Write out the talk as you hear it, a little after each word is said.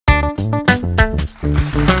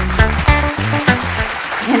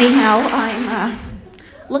anyhow, I'm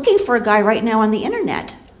looking for a guy right now on the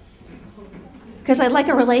internet because I'd like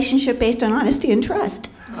a relationship based on honesty and trust.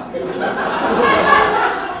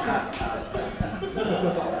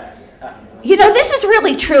 You know, this is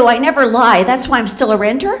really true. I never lie. That's why I'm still a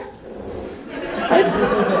renter.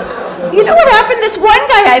 You know what happened? This one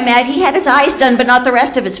guy I met, he had his eyes done, but not the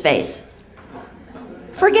rest of his face.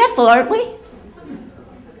 Forgetful, aren't we?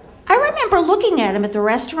 I remember looking at him at the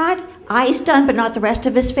restaurant, eyes done, but not the rest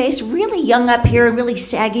of his face, really young up here and really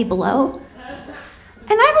saggy below.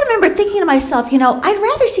 And I remember thinking to myself, you know, I'd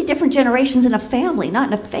rather see different generations in a family, not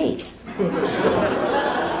in a face.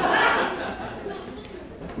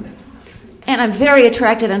 And I'm very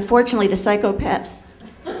attracted, unfortunately, to psychopaths.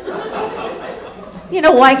 You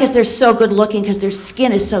know why? Because they're so good looking, because their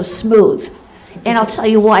skin is so smooth. And I'll tell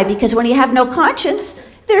you why, because when you have no conscience,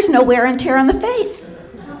 there's no wear and tear on the face.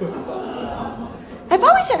 I've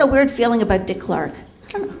always had a weird feeling about Dick Clark.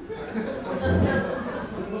 I don't know.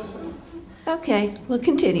 Okay, we'll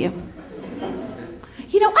continue.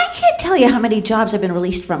 You know, I can't tell you how many jobs I've been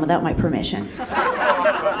released from without my permission.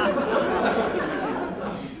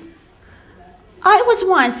 I was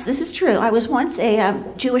once, this is true, I was once a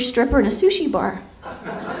Jewish stripper in a sushi bar.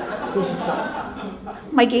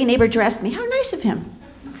 My gay neighbor dressed me. How nice of him.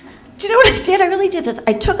 Do you know what I did? I really did this.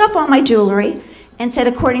 I took off all my jewelry and said,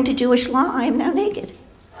 according to Jewish law, I am now naked.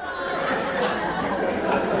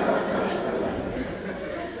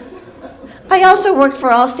 I also worked for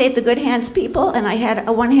Allstate, the Good Hands people, and I had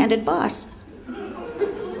a one-handed boss.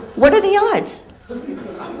 What are the odds?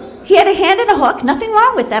 He had a hand and a hook, nothing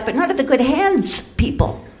wrong with that, but not of the Good Hands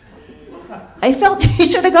people. I felt he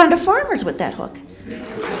should have gone to Farmers with that hook.